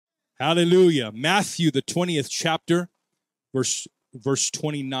Hallelujah. Matthew, the 20th chapter, verse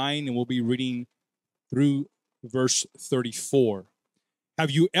 29, and we'll be reading through verse 34. Have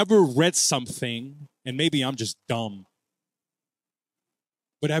you ever read something, and maybe I'm just dumb,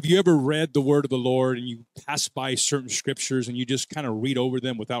 but have you ever read the word of the Lord and you pass by certain scriptures and you just kind of read over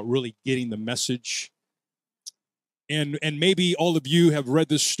them without really getting the message? And maybe all of you have read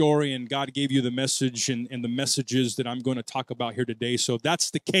this story and God gave you the message and the messages that I'm going to talk about here today. So if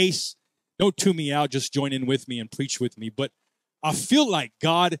that's the case, don't tune me out. Just join in with me and preach with me. But I feel like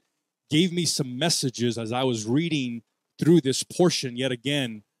God gave me some messages as I was reading through this portion yet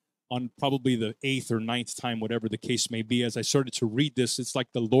again on probably the 8th or 9th time, whatever the case may be. As I started to read this, it's like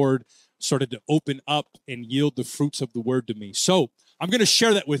the Lord started to open up and yield the fruits of the word to me. So I'm going to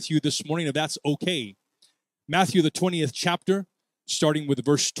share that with you this morning, if that's okay. Matthew, the 20th chapter, starting with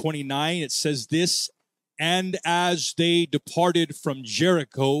verse 29, it says this, "And as they departed from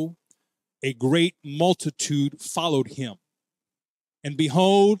Jericho, a great multitude followed him. And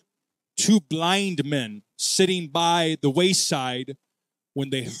behold, two blind men sitting by the wayside, when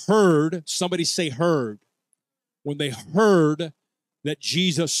they heard," somebody say heard, "when they heard that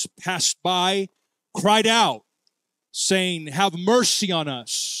Jesus passed by, cried out, saying, 'Have mercy on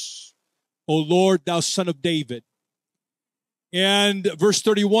us, O Lord, thou Son of David.' And verse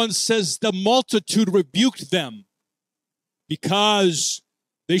 31 says, "The multitude rebuked them because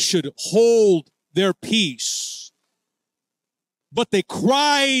they should hold their peace. But they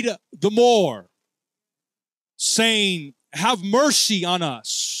cried the more, saying, 'Have mercy on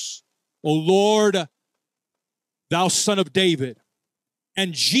us, O Lord, thou Son of David.'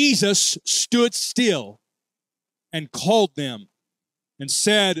 And Jesus stood still and called them and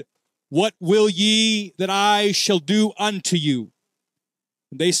said, 'What will ye that I shall do unto you?'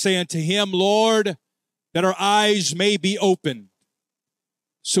 And they say unto him, 'Lord, that our eyes may be opened.'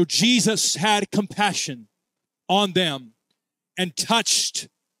 So Jesus had compassion on them and touched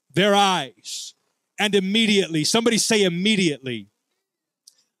their eyes. And immediately," somebody say immediately,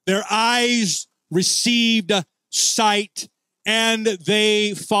 "their eyes received sight, and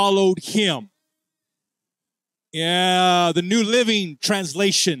they followed him." Yeah, the New Living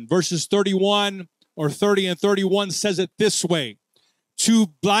Translation, verses 31 or 30 and 31 says it this way. "Two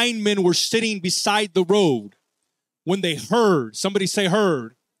blind men were sitting beside the road when they heard," somebody say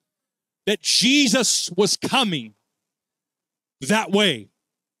heard, "that Jesus was coming that way."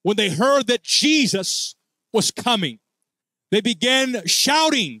 When they heard that Jesus was coming, they began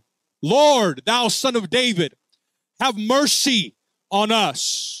shouting, "Lord, thou Son of David, have mercy on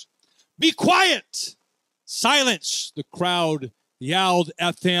us." "Be quiet! Silence!" the crowd yelled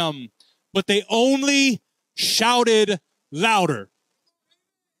at them, but they only shouted louder,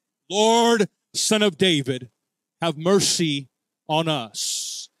 "Lord, Son of David, have mercy on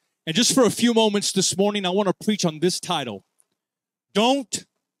us." And just for a few moments this morning, I want to preach on this title: Don't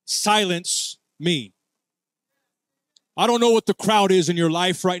Silence Me. I don't know what the crowd is in your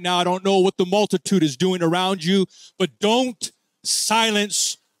life right now. I don't know what the multitude is doing around you, but don't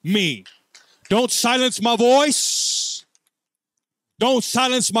silence me. Don't silence my voice. Don't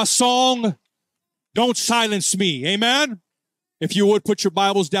silence my song. Don't silence me. Amen? If you would, put your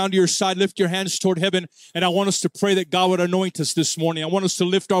Bibles down to your side, lift your hands toward heaven, and I want us to pray that God would anoint us this morning. I want us to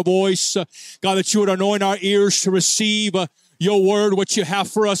lift our voice, God, that you would anoint our ears to receive your word, what you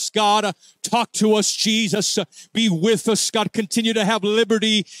have for us, God. Talk to us, Jesus. Be with us, God. Continue to have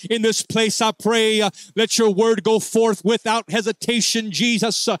liberty in this place, I pray. Let your word go forth without hesitation,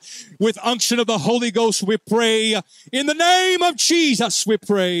 Jesus. With unction of the Holy Ghost, we pray. In the name of Jesus, we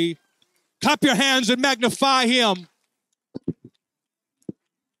pray. Clap your hands and magnify him.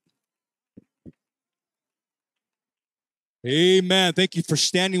 Amen. Thank you for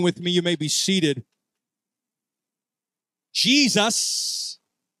standing with me. You may be seated. Jesus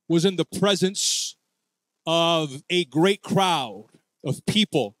was in the presence of a great crowd of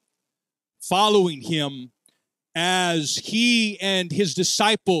people following him as he and his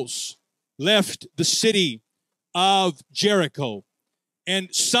disciples left the city of Jericho.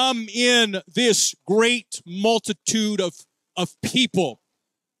 And some in this great multitude of people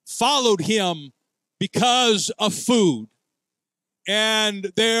followed him because of food.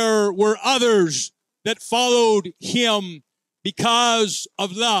 And there were others that followed him because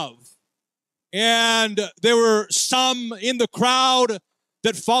of love. And there were some in the crowd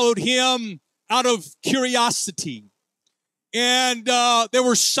that followed him out of curiosity. And there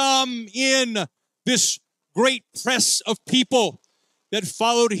were some in this great press of people that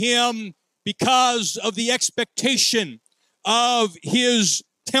followed him because of the expectation of his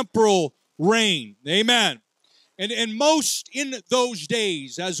temporal reign. Amen. And most in those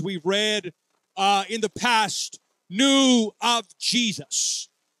days, as we've read in the past, knew of Jesus.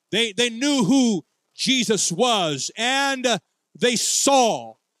 They knew who Jesus was, and they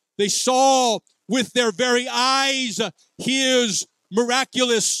saw with their very eyes his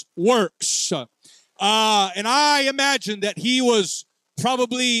miraculous works. And I imagine that he was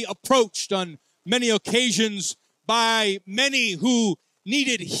probably approached on many occasions by many who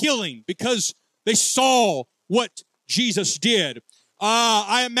needed healing because they saw what Jesus did.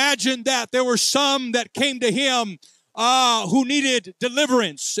 I imagine that there were some that came to him who needed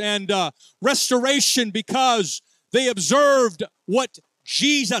deliverance and restoration because they observed what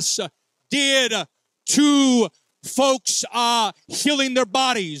Jesus did to folks healing their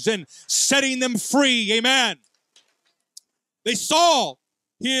bodies and setting them free. Amen. They saw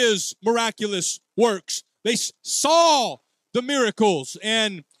his miraculous works. They saw the miracles.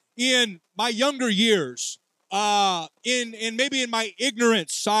 And in my younger years, maybe in my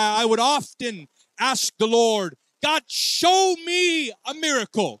ignorance, I would often ask the Lord, God, show me a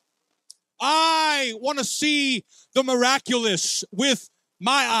miracle. I want to see the miraculous with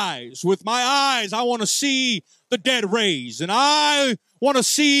my eyes. With my eyes, I want to see the dead raised, and I want to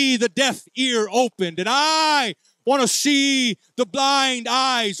see the deaf ear opened, and I want to see the blind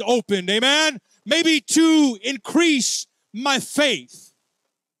eyes opened. Amen? Maybe to increase my faith.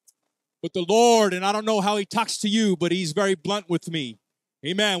 But the Lord, and I don't know how he talks to you, but he's very blunt with me.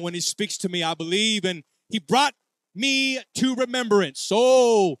 Amen. When he speaks to me, I believe, and he brought me to remembrance.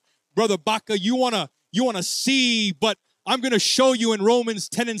 Oh, Brother Baca, you wanna see, but I'm going to show you in Romans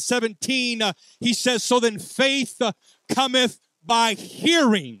 10 and 17. He says, so then faith cometh by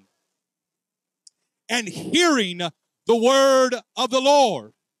hearing, and hearing the word of the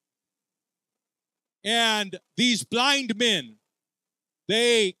Lord. And these blind men,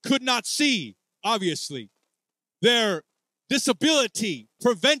 they could not see, obviously. Their disability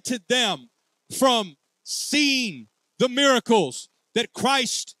prevented them from seeing the miracles that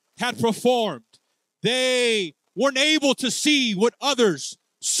Christ had performed. They weren't able to see what others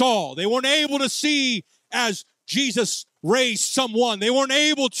saw. They weren't able to see as Jesus raised someone. They weren't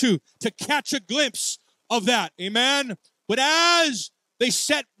able to catch a glimpse of that. Amen? But as they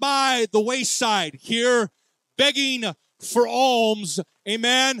sat by the wayside here, begging for alms,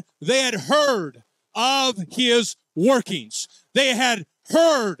 amen, they had heard of his workings. They had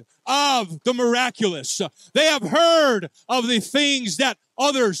heard of the miraculous. They have heard of the things that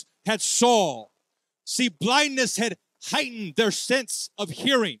others had saw. See, blindness had heightened their sense of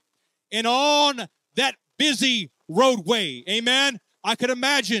hearing. And on that busy roadway, amen, I could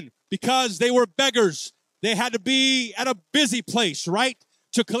imagine, because they were beggars, they had to be at a busy place, right,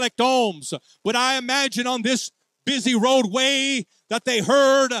 to collect alms. But I imagine on this busy roadway that they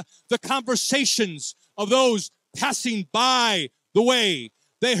heard the conversations of those passing by the way.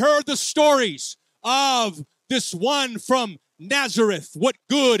 They heard the stories of this one from Nazareth. What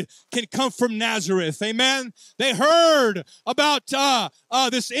good can come from Nazareth? Amen. They heard about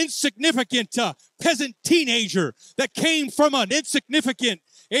this insignificant peasant teenager that came from an insignificant,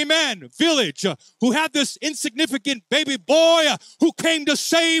 amen, village, who had this insignificant baby boy who came to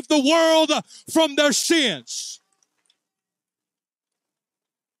save the world from their sins.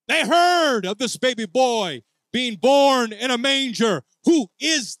 They heard of this baby boy being born in a manger. Who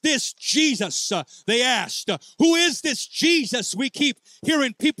is this Jesus? They asked. Who is this Jesus we keep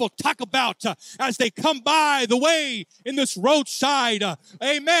hearing people talk about as they come by the way in this roadside?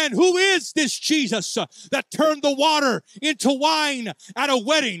 Amen. Who is this Jesus that turned the water into wine at a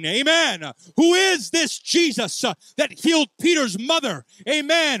wedding? Amen. Who is this Jesus that healed Peter's mother?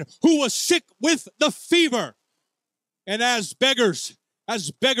 Amen. Who was sick with the fever? And as beggars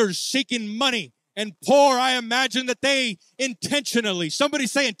seeking money and poor, I imagine that they intentionally, somebody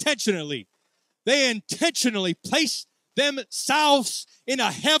say intentionally, they intentionally placed themselves in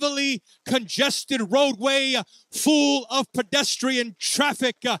a heavily congested roadway full of pedestrian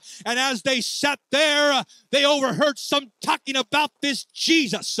traffic. And as they sat there, they overheard some talking about this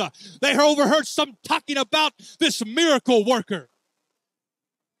Jesus. They overheard some talking about this miracle worker.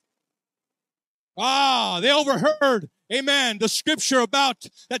 They overheard, amen, the scripture about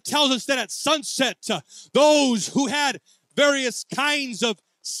that tells us that at sunset, those who had various kinds of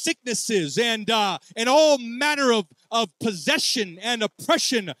sicknesses and all manner of possession and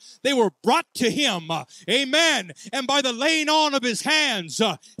oppression, they were brought to him. Amen. And by the laying on of his hands,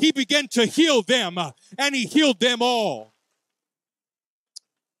 he began to heal them, and he healed them all.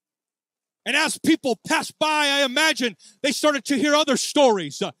 And as people passed by, I imagine they started to hear other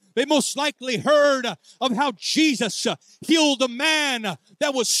stories. They most likely heard of how Jesus healed a man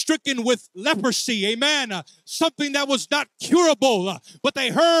that was stricken with leprosy, amen, something that was not curable, but they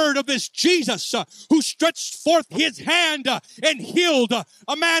heard of this Jesus who stretched forth his hand and healed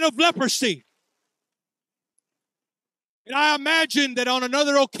a man of leprosy. And I imagine that on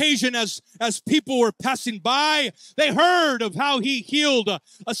another occasion, as people were passing by, they heard of how he healed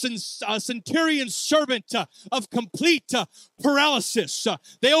a centurion's servant of complete paralysis.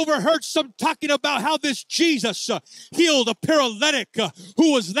 They overheard some talking about how this Jesus healed a paralytic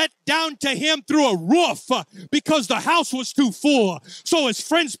who was let down to him through a roof because the house was too full. So his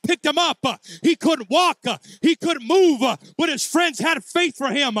friends picked him up. He couldn't walk. He couldn't move, but his friends had faith for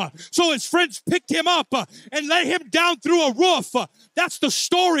him. So his friends picked him up and let him down through a roof. That's the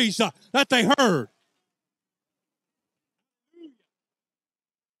stories that they heard.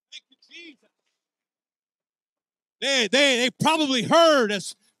 Thank you, Jesus. They probably heard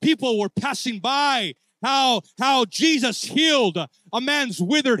as people were passing by how Jesus healed a man's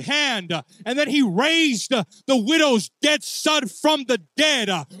withered hand, and then he raised the widow's dead son from the dead.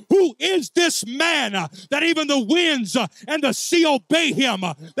 Who is this man that even the winds and the sea obey him?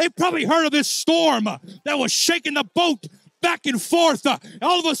 They probably heard of this storm that was shaking the boat back and forth.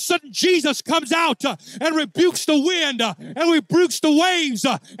 All of a sudden, Jesus comes out and rebukes the wind and rebukes the waves,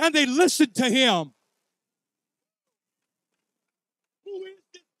 and they listened to him. Who is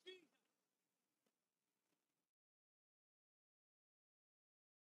this Jesus?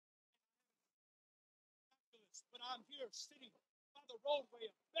 But I'm here sitting by the roadway,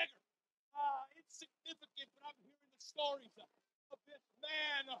 a beggar. Insignificant, but I'm hearing the stories of this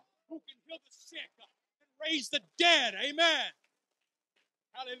man who can heal the sick and raise the dead. Amen.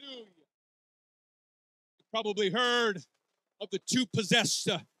 Hallelujah. You probably heard of the two possessed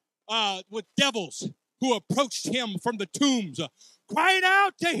with devils who approached him from the tombs, crying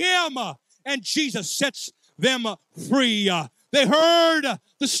out to him, and Jesus sets them free. They heard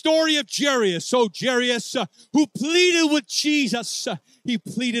the story of Jericho. So Jericho, who pleaded with Jesus, he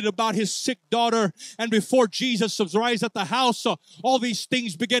pleaded about his sick daughter. And before Jesus arrives at the house, all these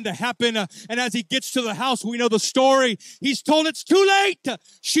things begin to happen. And as he gets to the house, we know the story. He's told it's too late.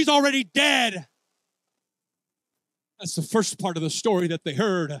 She's already dead. That's the first part of the story that they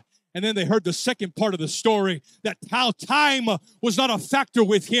heard. And then they heard the second part of the story, that how time was not a factor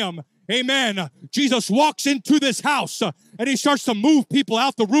with him. Amen. Jesus walks into this house and he starts to move people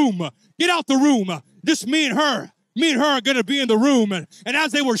out the room. Get out the room. Just me and her are going to be in the room. And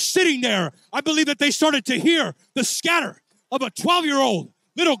as they were sitting there, I believe that they started to hear the scatter of a 12-year-old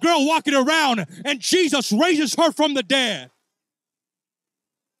little girl walking around, and Jesus raises her from the dead.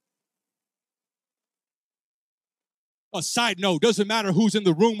 A side note, doesn't matter who's in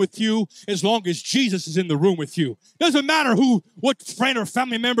the room with you as long as Jesus is in the room with you. Doesn't matter what friend or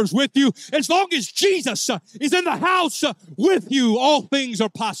family member's with you. As long as Jesus is in the house with you, all things are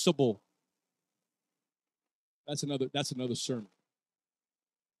possible. That's another sermon.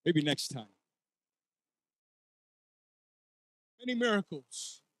 Maybe next time. Many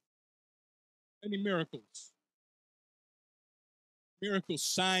miracles. Many miracles. Miracles,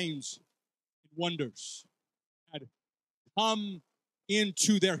 signs, and wonders had come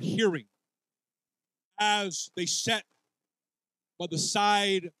into their hearing as they sat by the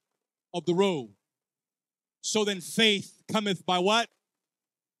side of the road. So then faith cometh by what?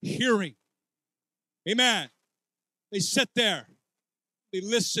 Hearing. Amen. They sat there, they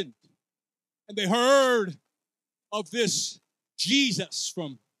listened, and they heard of this Jesus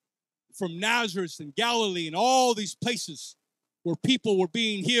from Nazareth and Galilee and all these places where people were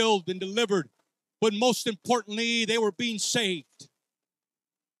being healed and delivered. But most importantly, they were being saved.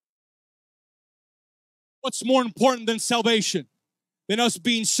 What's more important than salvation? Than us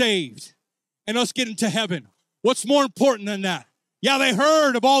being saved and us getting to heaven? What's more important than that? Yeah, they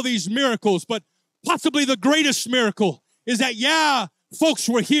heard of all these miracles, but possibly the greatest miracle is that, folks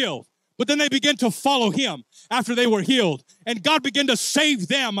were healed, but then they began to follow him after they were healed. And God began to save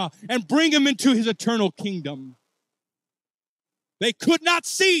them and bring them into his eternal kingdom. They could not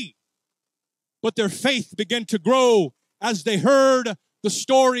see, but their faith began to grow as they heard the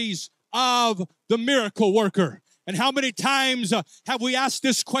stories of the miracle worker. And how many times have we asked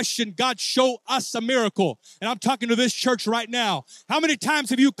this question, God, show us a miracle? And I'm talking to this church right now. How many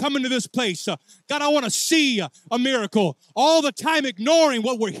times have you come into this place? God, I want to see a miracle. All the time ignoring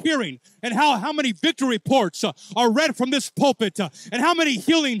what we're hearing, and how many victory reports are read from this pulpit, and how many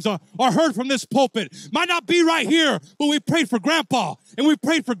healings are heard from this pulpit. Might not be right here, but we prayed for grandpa, and we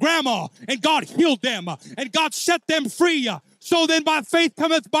prayed for grandma, and God healed them, and God set them free. So then by faith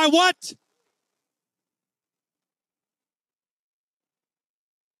cometh by what?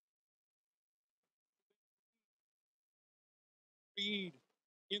 read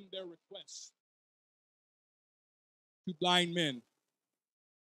in their request. Two blind men.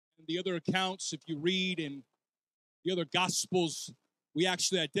 And the other accounts, if you read in the other Gospels, we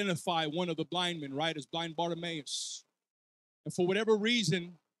actually identify one of the blind men, right, as blind Bartimaeus. And for whatever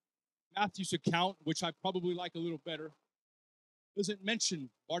reason, Matthew's account, which I probably like a little better, doesn't mention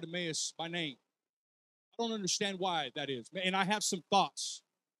Bartimaeus by name. I don't understand why that is. And I have some thoughts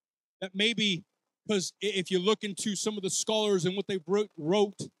that maybe, because if you look into some of the scholars and what they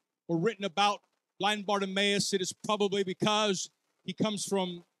wrote or written about blind Bartimaeus, it is probably because he comes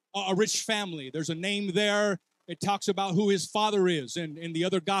from a rich family. There's a name there. It talks about who his father is in the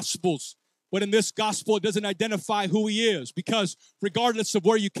other Gospels. But in this gospel, it doesn't identify who he is, because regardless of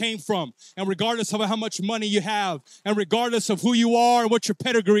where you came from, and regardless of how much money you have, and regardless of who you are and what your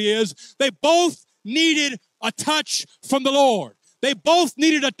pedigree is, they both needed a touch from the Lord. They both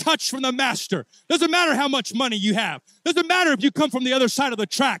needed a touch from the Master. Doesn't matter how much money you have. Doesn't matter if you come from the other side of the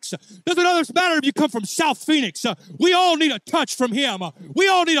tracks. Doesn't matter if you come from South Phoenix. We all need a touch from him. We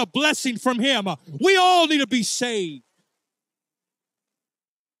all need a blessing from him. We all need to be saved.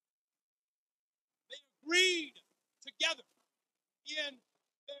 They agreed together in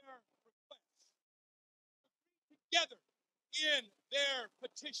their request. Together in their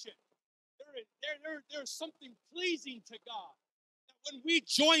petition. There's something pleasing to God. When we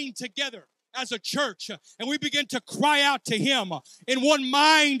join together as a church and we begin to cry out to him in one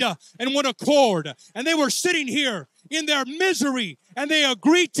mind and one accord, and they were sitting here in their misery, and they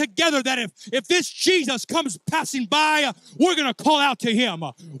agreed together that if this Jesus comes passing by, we're going to call out to him.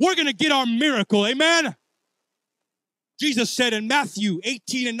 We're going to get our miracle. Amen. Jesus said in Matthew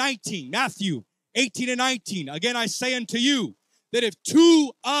 18 and 19, Matthew 18 and 19, again I say unto you, that if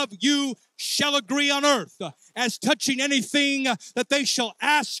two of you shall agree on earth as touching anything that they shall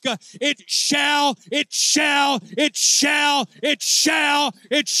ask, it shall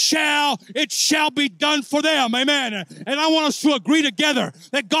be done for them. Amen. And I want us to agree together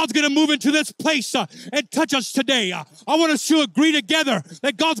that God's going to move into this place and touch us today. I want us to agree together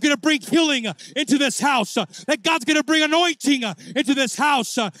that God's going to bring healing into this house, that God's going to bring anointing into this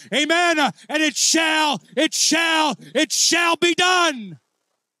house. Amen. And it shall be done.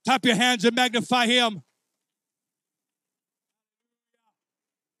 Clap your hands and magnify him.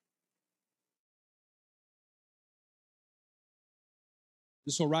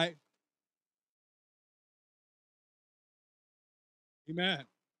 This all right? Amen.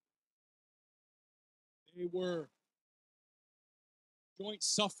 They were joint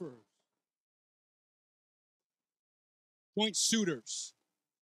sufferers, joint suitors,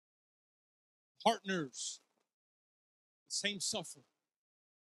 partners, the same suffering.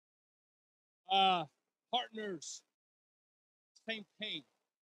 Partners, same pain.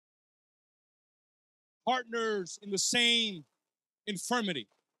 Partners in the same infirmity.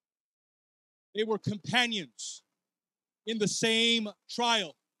 They were companions in the same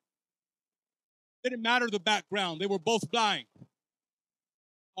trial. Didn't matter the background. They were both blind.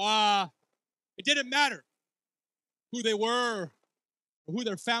 It didn't matter who they were or who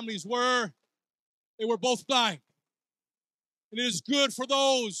their families were. They were both blind. And it is good for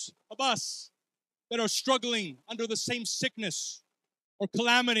those of us that are struggling under the same sickness or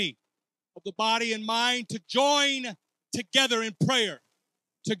calamity of the body and mind to join together in prayer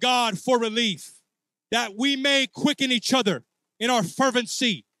to God for relief, that we may quicken each other in our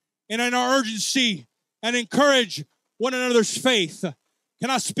fervency and in our urgency and encourage one another's faith. Can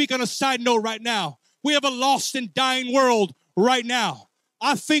I speak on a side note right now? We have a lost and dying world right now.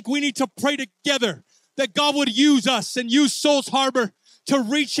 I think we need to pray together that God would use us and use Souls Harbor to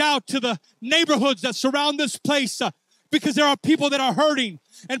reach out to the neighborhoods that surround this place, because there are people that are hurting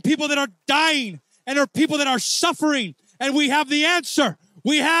and people that are dying and there are people that are suffering, and we have the answer.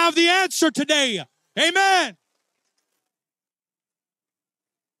 We have the answer today. Amen.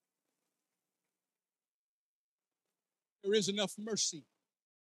 There is enough mercy.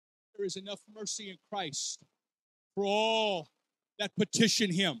 There is enough mercy in Christ for all that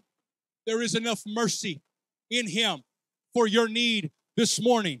petition him. There is enough mercy in him for your need this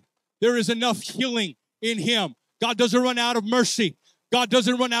morning. There is enough healing in him. God doesn't run out of mercy. God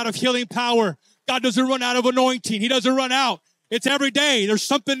doesn't run out of healing power. God doesn't run out of anointing. He doesn't run out. It's every day. There's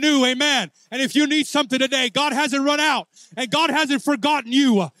something new. Amen. And if you need something today, God hasn't run out and God hasn't forgotten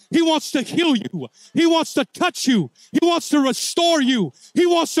you. He wants to heal you. He wants to touch you. He wants to restore you. He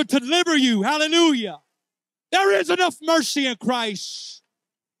wants to deliver you. Hallelujah. There is enough mercy in Christ.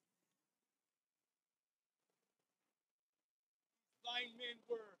 Blind men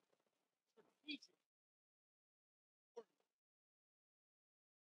were strategic.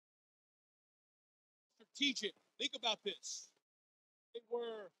 Strategic. Think about this. They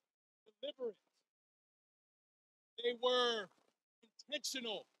were deliberate. They were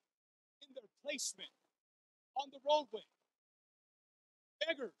intentional in their placement on the roadway.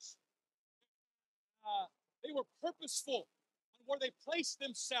 Beggars. They were purposeful on where they placed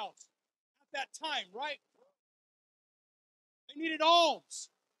themselves at that time, right? They needed alms.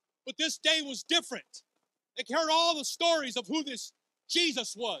 But this day was different. They heard all the stories of who this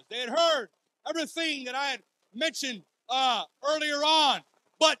Jesus was. They had heard everything that I had mentioned earlier on.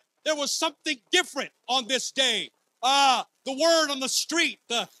 But there was something different on this day. The word on the street,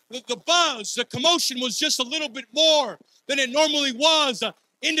 the buzz, the commotion was just a little bit more than it normally was,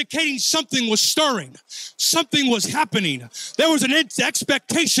 indicating something was stirring. Something was happening. There was an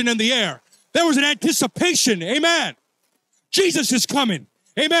expectation in the air. There was an anticipation. Amen. Jesus is coming.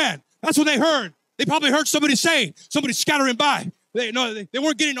 Amen. That's what they heard. They probably heard somebody say, somebody scattering by. They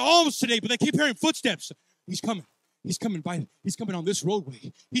weren't getting alms today, but they keep hearing footsteps. He's coming. He's coming by. He's coming on this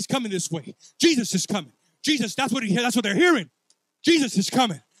roadway. He's coming this way. Jesus is coming. Jesus, that's what they're hearing. Jesus is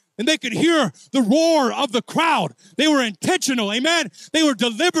coming. And they could hear the roar of the crowd. They were intentional, amen? They were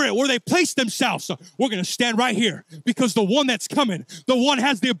deliberate where they placed themselves. So we're going to stand right here because the one that's coming, the one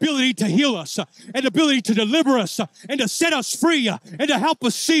has the ability to heal us and the ability to deliver us and to set us free and to help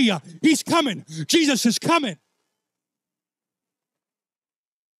us see. He's coming. Jesus is coming.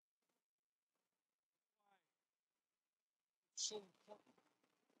 So important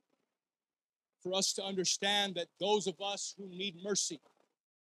for us to understand that those of us who need mercy,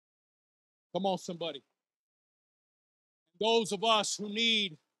 come on, somebody. Those of us who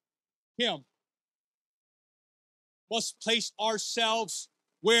need Him must place ourselves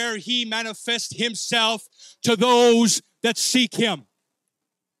where He manifests Himself to those that seek Him.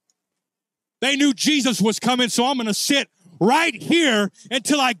 They knew Jesus was coming, so I'm going to sit right here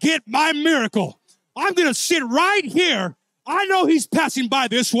until I get my miracle. I'm going to sit right here. I know He's passing by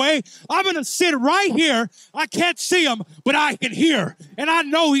this way. I'm going to sit right here. I can't see Him, but I can hear. And I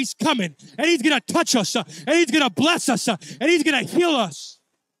know He's coming. And He's going to touch us. And He's going to bless us. And He's going to heal us.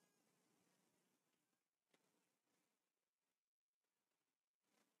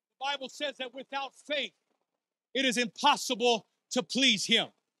 The Bible says that without faith, it is impossible to please Him.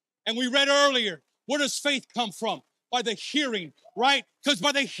 And we read earlier, where does faith come from? By the hearing, right? Because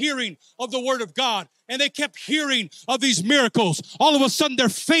by the hearing of the Word of God. And they kept hearing of these miracles. All of a sudden, their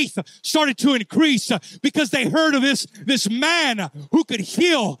faith started to increase because they heard of this man who could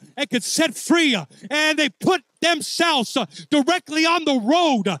heal and could set free. And they put themselves directly on the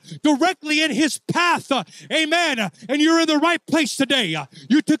road, directly in His path. Amen. And you're in the right place today.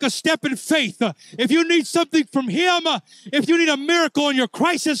 You took a step in faith. If you need something from Him, if you need a miracle in your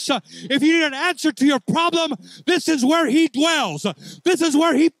crisis, if you need an answer to your problem, this is where He dwells. This is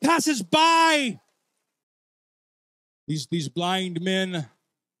where He passes by. These blind men,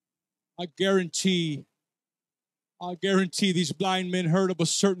 I guarantee these blind men heard of a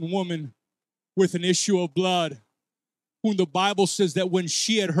certain woman with an issue of blood, whom the Bible says that when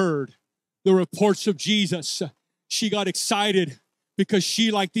she had heard the reports of Jesus, she got excited because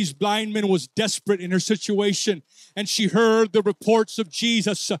she, like these blind men, was desperate in her situation. And she heard the reports of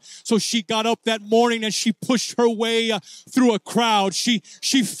Jesus. So she got up that morning and she pushed her way through a crowd. She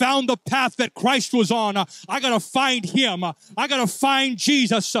found the path that Christ was on. I got to find Him. I got to find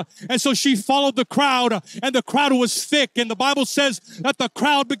Jesus. And so she followed the crowd, and the crowd was thick. And the Bible says that the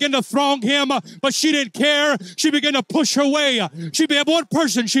crowd began to throng Him, but she didn't care. She began to push her way. She began one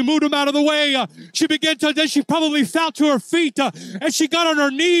person. She moved him out of the way. Then she probably fell to her feet, and she got on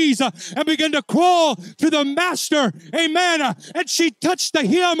her knees and began to crawl to the Master. Amen. And she touched the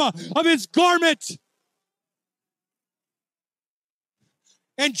hem of His garment.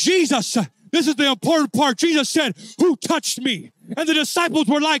 And Jesus, this is the important part. Jesus said, "Who touched me?" And the disciples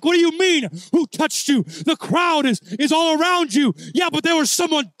were like, "What do you mean? Who touched you? The crowd is all around you." Yeah, but there was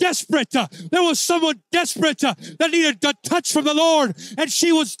someone desperate. There was someone desperate that needed a touch from the Lord. And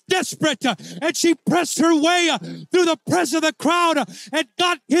she was desperate. And she pressed her way through the press of the crowd and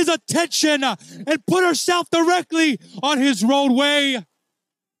got His attention and put herself directly on His roadway.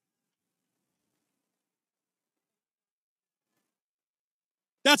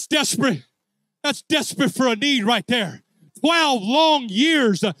 That's desperate. That's desperate for a need right there. 12 long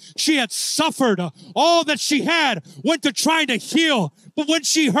years she had suffered. All that she had went to trying to heal. But when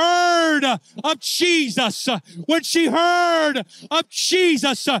she heard of Jesus,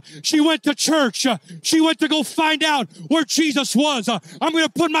 she went to church. She went to go find out where Jesus was. I'm going to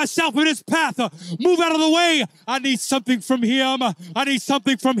put myself in His path. Move out of the way. I need something from Him. I need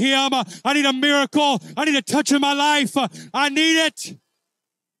something from Him. I need a miracle. I need a touch in my life. I need it.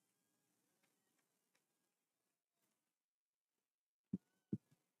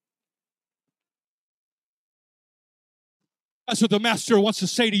 That's what the Master wants to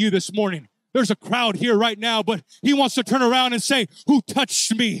say to you this morning. There's a crowd here right now, but he wants to turn around and say, who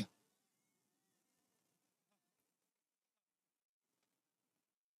touched me?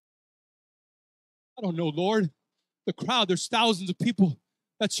 I don't know, Lord. The crowd, there's thousands of people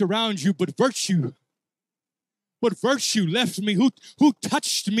that surround you, but virtue left me. Who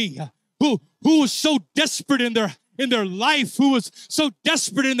touched me? Who was so desperate in their life, who was so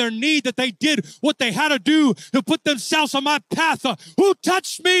desperate in their need that they did what they had to do to put themselves on my path. Who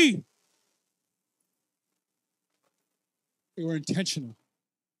touched me? They were intentional.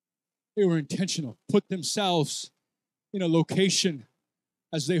 They were intentional. Put themselves in a location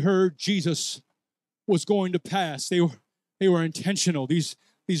as they heard Jesus was going to pass. They were intentional. These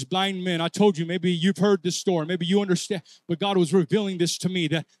blind men, I told you, maybe you've heard this story, maybe you understand, but God was revealing this to me,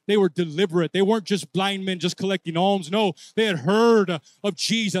 that they were deliberate. They weren't just blind men just collecting alms. No, they had heard of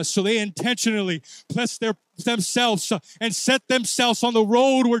Jesus, so they intentionally placed themselves and set themselves on the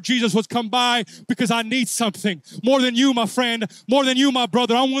road where Jesus was come by, because I need something more than you, my friend, more than you, my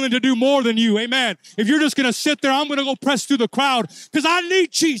brother. I'm willing to do more than you. Amen. If you're just going to sit there, I'm going to go press through the crowd, because I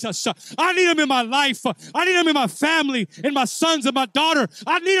need Jesus. I need him in my life. I need him in my family, in my sons and my daughter.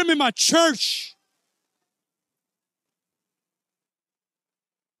 I need him in my church.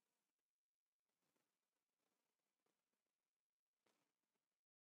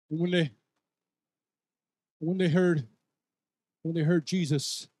 And when they heard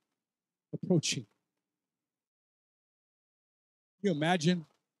Jesus approaching, can you imagine,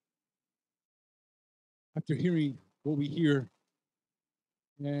 after hearing what we hear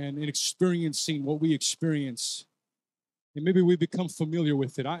and experiencing what we experience, and maybe we become familiar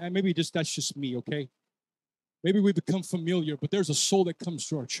with it. Maybe that's just me, okay? Maybe we become familiar, but there's a soul that comes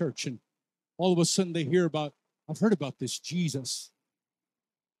to our church, and all of a sudden they hear about, I've heard about this Jesus.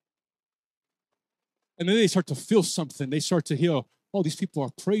 And then they start to feel something. They start to hear, oh, these people are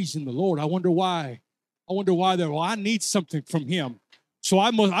praising the Lord. I wonder why. I need something from him. So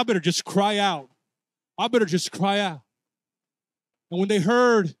I better just cry out. And when they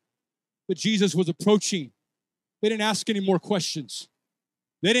heard that Jesus was approaching, they didn't ask any more questions.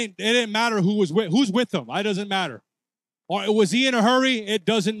 It didn't matter who's with them. It doesn't matter. Or was he in a hurry? It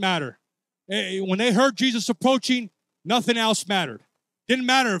doesn't matter. When they heard Jesus approaching, nothing else mattered. Didn't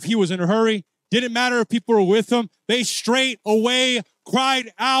matter if he was in a hurry. Didn't matter if people were with them. They straight away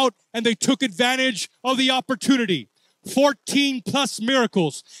cried out, and they took advantage of the opportunity. 14 plus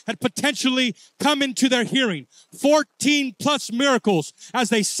miracles had potentially come into their hearing. 14 plus miracles. As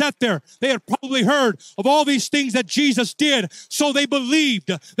they sat there, they had probably heard of all these things that Jesus did. So they believed.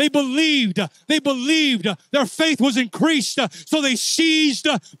 Their faith was increased. So they seized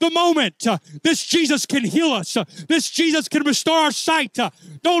the moment. This Jesus can heal us. This Jesus can restore our sight.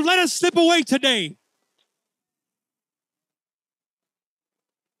 Don't let us slip away today.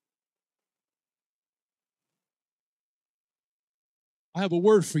 I have a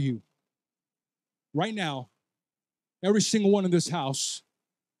word for you. Right now, every single one in this house,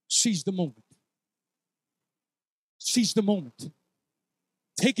 seize the moment. Seize the moment.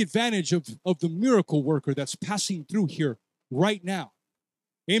 Take advantage of the miracle worker that's passing through here right now.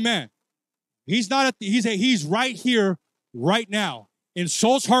 Amen. He's right here right now. In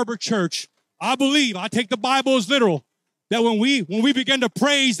Souls Harbor Church, I take the Bible as literal, that when we begin to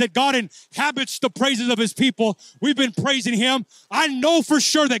praise, that God inhabits the praises of his people. We've been praising him. I know for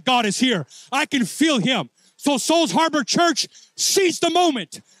sure that God is here. I can feel him. So Souls Harbor Church, seize the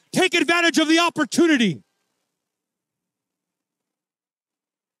moment. Take advantage of the opportunity.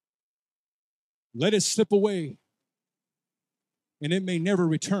 Let it slip away, and it may never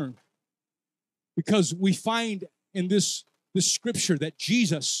return. Because we find in this scripture that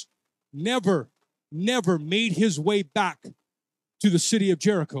Jesus never made his way back to the city of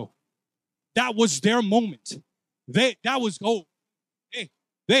Jericho. That was their moment. They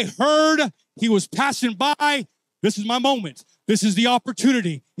heard he was passing by. This is my moment. This is the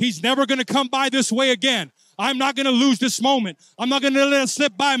opportunity. He's never going to come by this way again. I'm not going to lose this moment. I'm not going to let it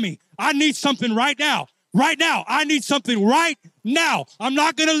slip by me. I need something right now. Right now. I need something right now. I'm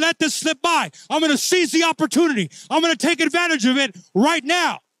not going to let this slip by. I'm going to seize the opportunity. I'm going to take advantage of it right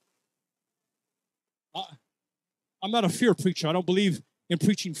now. I'm not a fear preacher. I don't believe in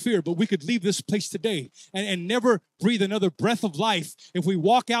preaching fear, but we could leave this place today and never breathe another breath of life if we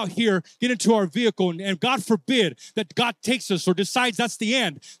walk out here, get into our vehicle, and God forbid that God takes us or decides that's the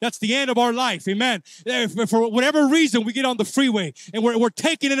end. That's the end of our life. Amen. If for whatever reason we get on the freeway and we're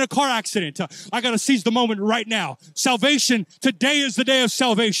taken in a car accident, I got to seize the moment right now. Salvation, today is the day of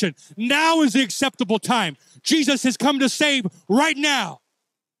salvation. Now is the acceptable time. Jesus has come to save right now.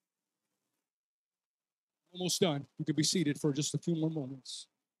 Almost done. You can be seated for just a few more moments.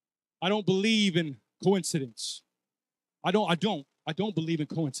 I don't believe in coincidence. I don't believe in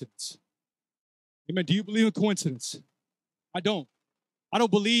coincidence. Amen. Do you believe in coincidence? I don't. I don't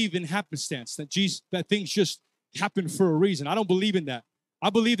believe in happenstance, that things just happen for a reason. I don't believe in that. I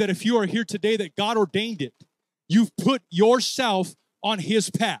believe that if you are here today, that God ordained it. You've put yourself on his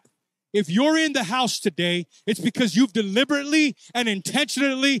path. If you're in the house today, it's because you've deliberately and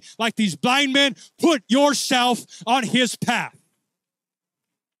intentionally, like these blind men, put yourself on his path.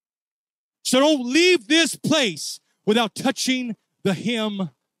 So don't leave this place without touching the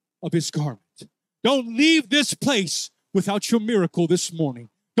hem of his garment. Don't leave this place without your miracle this morning.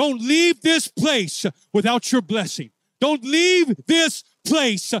 Don't leave this place without your blessing. Don't leave this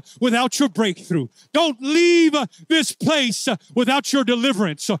place without your breakthrough. Don't leave this place without your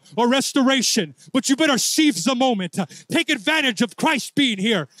deliverance or restoration. But you better seize the moment. Take advantage of Christ being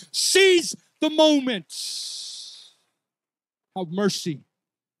here. Seize the moment. Have mercy.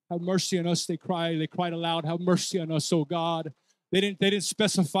 Have mercy on us. They cried aloud. Have mercy on us, oh God. They didn't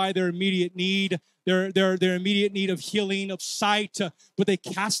specify their immediate need, their immediate need of healing, of sight, but they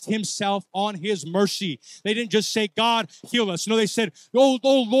cast himself on his mercy. They didn't just say, God, heal us. No, they said, oh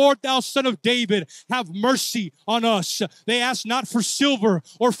Lord, thou son of David, have mercy on us. They asked not for silver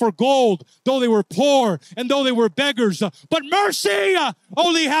or for gold, though they were poor and though they were beggars, but mercy,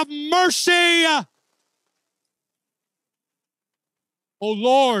 only have mercy. Oh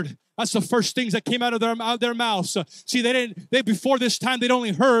Lord. That's the first things that came out of their mouths. See, they before this time, they'd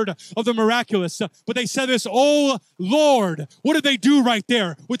only heard of the miraculous, but they said this, oh Lord. What did they do right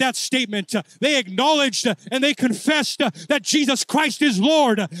there with that statement? They acknowledged and they confessed that Jesus Christ is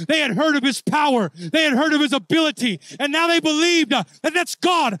Lord. They had heard of his power. They had heard of his ability. And now they believed that that's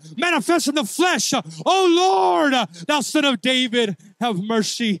God manifest in the flesh. Oh Lord, thou son of David, have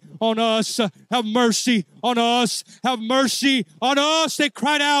mercy on us. Have mercy on us. Have mercy on us. They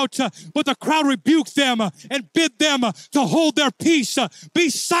cried out, but the crowd rebuked them and bid them to hold their peace. Be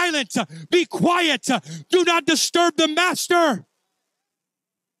silent. Be quiet. Do not disturb the master.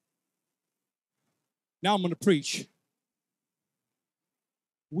 Now I'm going to preach.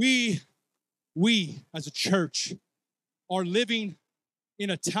 We as a church are living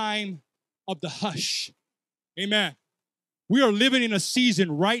in a time of the hush. Amen. We are living in a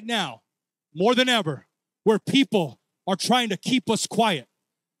season right now, more than ever, where people are trying to keep us quiet.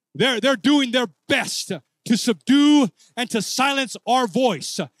 They're doing their best to subdue and to silence our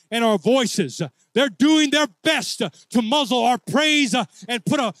voice and our voices. They're doing their best to muzzle our praise and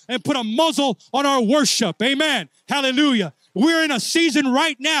put a muzzle on our worship. Amen. Hallelujah. We're in a season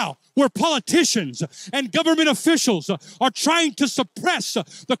right now where politicians and government officials are trying to suppress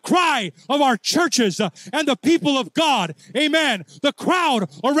the cry of our churches and the people of God. Amen. The crowd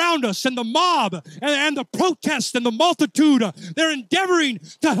around us and the mob and the protest and the multitude, they're endeavoring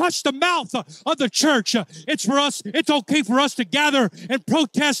to hush the mouth of the church. It's okay for us to gather and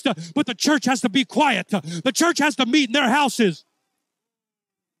protest, but the church has to be quiet. The church has to meet in their houses.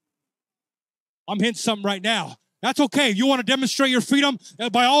 I'm hitting something right now. That's okay. You want to demonstrate your freedom?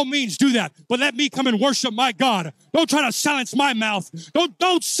 By all means, do that. But let me come and worship my God. Don't try to silence my mouth.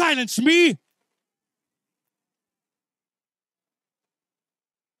 Don't silence me.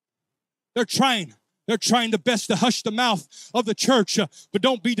 They're trying the best to hush the mouth of the church. But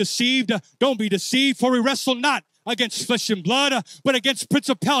don't be deceived. Don't be deceived, for we wrestle not against flesh and blood, but against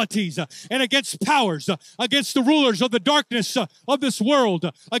principalities and against powers, against the rulers of the darkness of this world,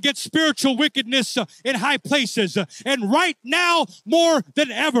 against spiritual wickedness in high places. And right now, more than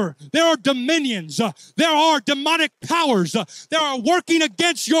ever, there are dominions, there are demonic powers that are working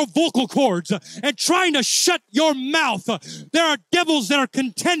against your vocal cords and trying to shut your mouth. There are devils that are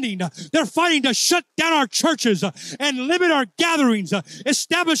contending. They're fighting to shut down our churches and limit our gatherings,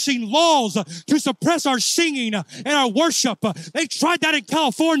 establishing laws to suppress our singing and our worship. They tried that in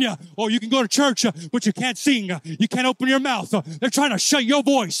California. Oh, you can go to church, but you can't sing. You can't open your mouth. They're trying to shut your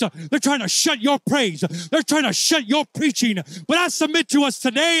voice. They're trying to shut your praise. They're trying to shut your preaching. But I submit to us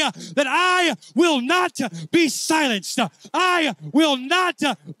today that I will not be silenced. I will not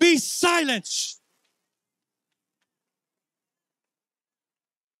be silenced.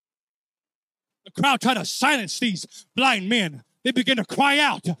 The crowd tried to silence these blind men. They began to cry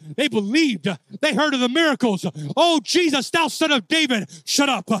out. They believed. They heard of the miracles. Oh, Jesus, thou son of David, shut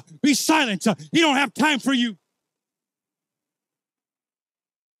up. Be silent. He don't have time for you.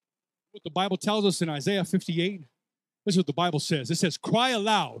 What the Bible tells us in Isaiah 58, this is what the Bible says. It says, cry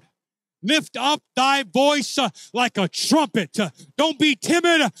aloud Lift up thy voice like a trumpet. Don't be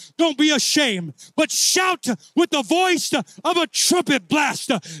timid. Don't be ashamed. But shout with the voice of a trumpet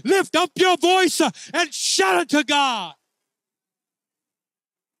blast. Lift up your voice and shout it to God.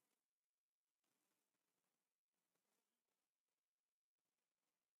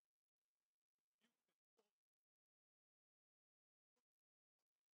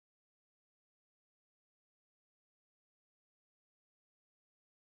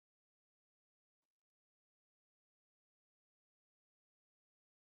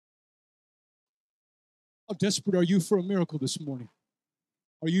 How desperate are you for a miracle this morning?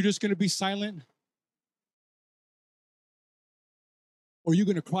 Are you just going to be silent? Or are you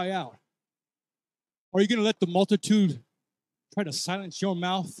going to cry out? Are you going to let the multitude try to silence your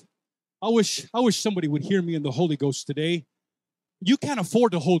mouth? I wish somebody would hear me in the Holy Ghost today. You can't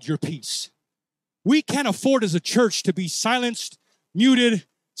afford to hold your peace. We can't afford as a church to be silenced, muted,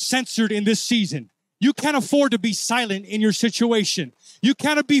 censored in this season. You can't afford to be silent in your situation. You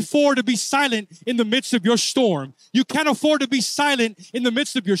can't afford to be silent in the midst of your storm. You can't afford to be silent in the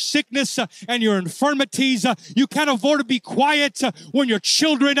midst of your sickness and your infirmities. You can't afford to be quiet when your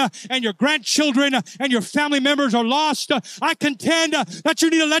children and your grandchildren and your family members are lost. I contend that you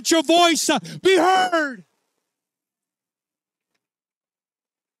need to let your voice be heard.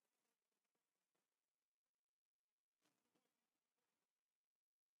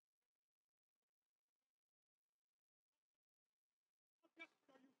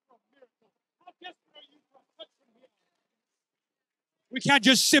 We can't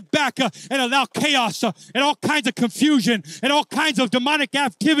just sit back and allow chaos and all kinds of confusion and all kinds of demonic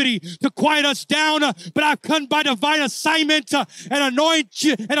activity to quiet us down. But I've come by divine assignment and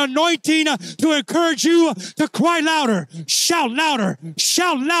anointing to encourage you to cry louder, shout louder,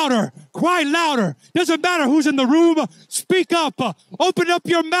 cry louder. Doesn't matter who's in the room. Speak up, open up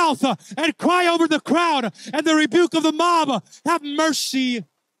your mouth and cry over the crowd and the rebuke of the mob. Have mercy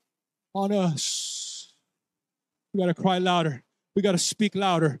on us. We got to cry louder. We got to speak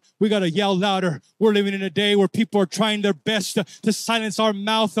louder. We got to yell louder. We're living in a day where people are trying their best to silence our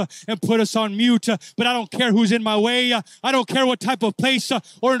mouth and put us on mute. But I don't care who's in my way. I don't care what type of place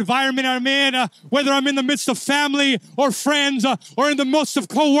or environment I'm in, whether I'm in the midst of family or friends or in the midst of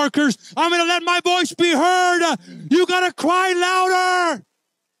co-workers. I'm going to let my voice be heard. You got to cry louder.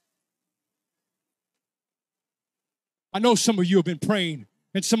 I know some of you have been praying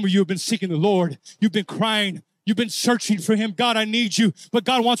and some of you have been seeking the Lord. You've been crying. You've been searching for him. God, I need you. But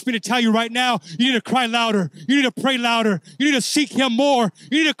God wants me to tell you right now, you need to cry louder. You need to pray louder. You need to seek him more.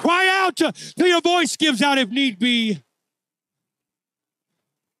 You need to cry out till your voice gives out if need be.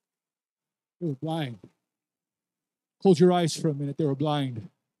 They were blind. Close your eyes for a minute. They were blind.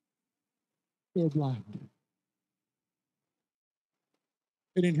 They were blind.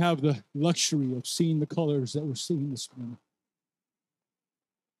 They didn't have the luxury of seeing the colors that we're seeing this morning.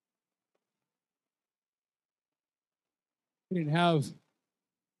 They didn't have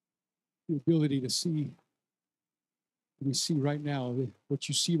the ability to see what we see right now. What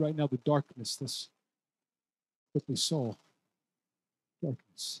you see right now, the darkness, that's what they saw.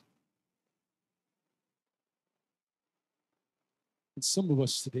 Darkness. And some of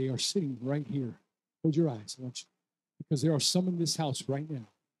us today are sitting right here. Hold your eyes, I want you, because there are some in this house right now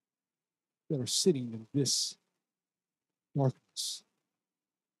that are sitting in this darkness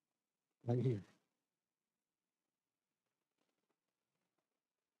right here.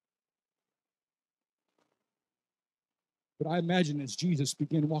 But I imagine as Jesus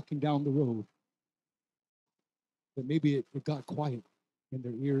began walking down the road, that maybe it got quiet in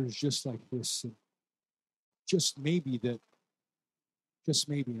their ears just like this. And just maybe, and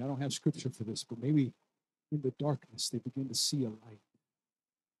I don't have scripture for this, but maybe in the darkness they begin to see a light.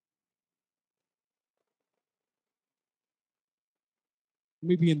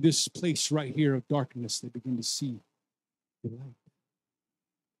 Maybe in this place right here of darkness, they begin to see the light.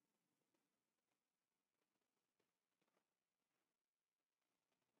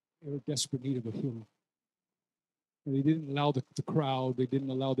 They were in desperate need of a healing. And they didn't allow the crowd, they didn't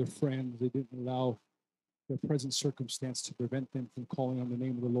allow their friends, they didn't allow their present circumstance to prevent them from calling on the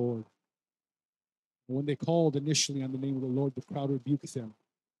name of the Lord. And when they called initially on the name of the Lord, the crowd rebuked them.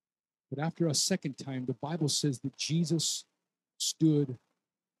 But after a second time, the Bible says that Jesus stood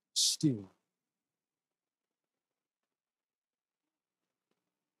still.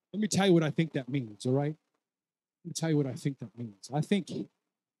 Let me tell you what I think that means, all right? Let me tell you what I think that means. I think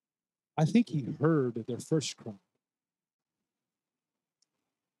he heard their first cry.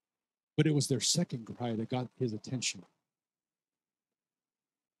 But it was their second cry that got his attention.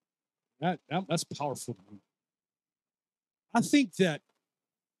 That's powerful to me. I think that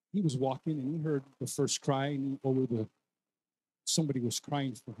he was walking and he heard the first cry and somebody was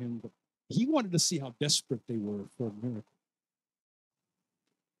crying for him, but he wanted to see how desperate they were for a miracle.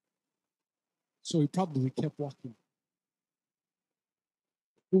 So he probably kept walking.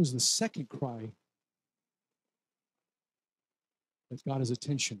 It was the second cry that got his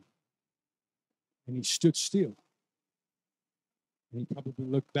attention. And he stood still. And he probably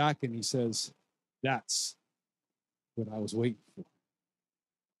looked back and he says, that's what I was waiting for.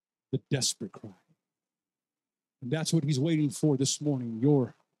 The desperate cry. And that's what he's waiting for this morning,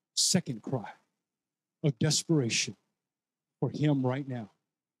 your second cry of desperation for him right now.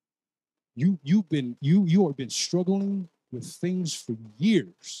 You have been struggling with things for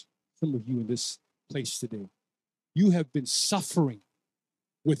years. Some of you in this place today. You have been suffering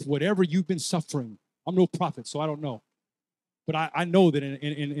with whatever you've been suffering. I'm no prophet, so I don't know. But I know that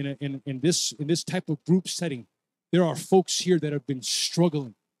in this type of group setting, there are folks here that have been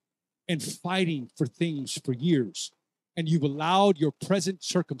struggling and fighting for things for years. And you've allowed your present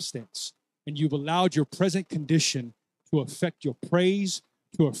circumstance and you've allowed your present condition to affect your praise,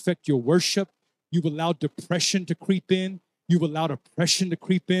 to affect your worship. You've allowed depression to creep in. You've allowed oppression to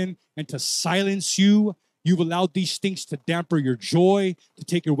creep in and to silence you. You've allowed these things to damper your joy, to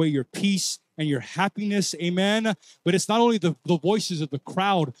take away your peace and your happiness. Amen. But it's not only the voices of the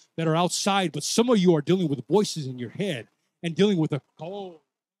crowd that are outside, but some of you are dealing with voices in your head and dealing with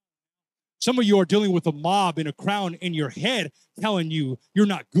some of you are dealing with a mob in a crowd in your head telling you you're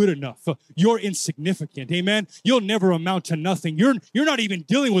not good enough. You're insignificant. Amen. You'll never amount to nothing. You're not even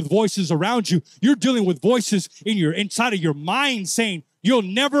dealing with voices around you. You're dealing with voices inside of your mind saying you'll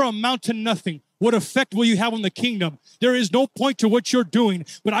never amount to nothing. What effect will you have on the kingdom? There is no point to what you're doing,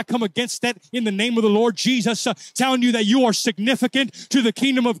 but I come against that in the name of the Lord Jesus, telling you that you are significant to the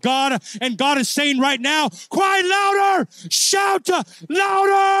kingdom of God. And God is saying right now, cry louder, shout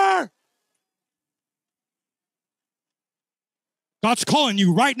louder. God's calling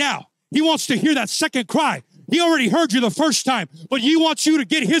you right now. He wants to hear that second cry. He already heard you the first time, but he wants you to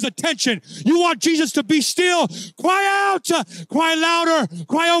get his attention. You want Jesus to be still. Cry out, cry louder,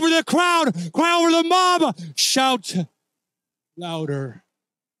 cry over the crowd, cry over the mob, shout louder.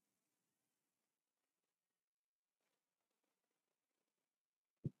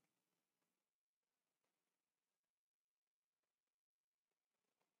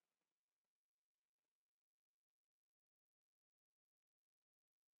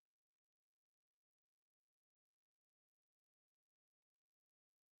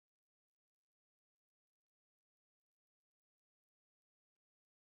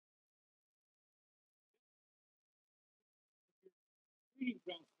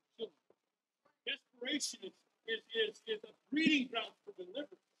 Desperation is a breeding ground for deliverance.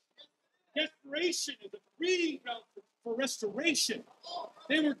 Desperation is a breeding ground for restoration.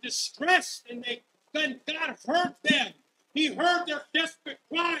 They were distressed and God heard them. He heard their desperate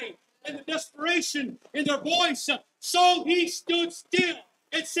cry and the desperation in their voice. So he stood still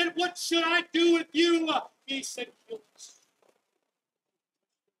and said, what should I do with you? He said, kill us.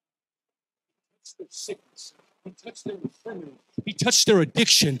 It's their sickness. He touched their infirmity. He touched their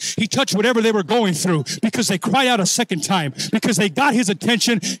addiction. He touched whatever they were going through because they cried out a second time, because they got his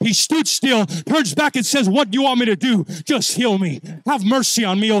attention. He stood still, turns back and says, what do you want me to do? Just heal me. Have mercy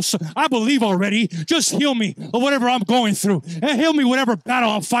on me. I believe already. Just heal me of whatever I'm going through and heal me whatever battle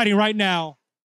I'm fighting right now.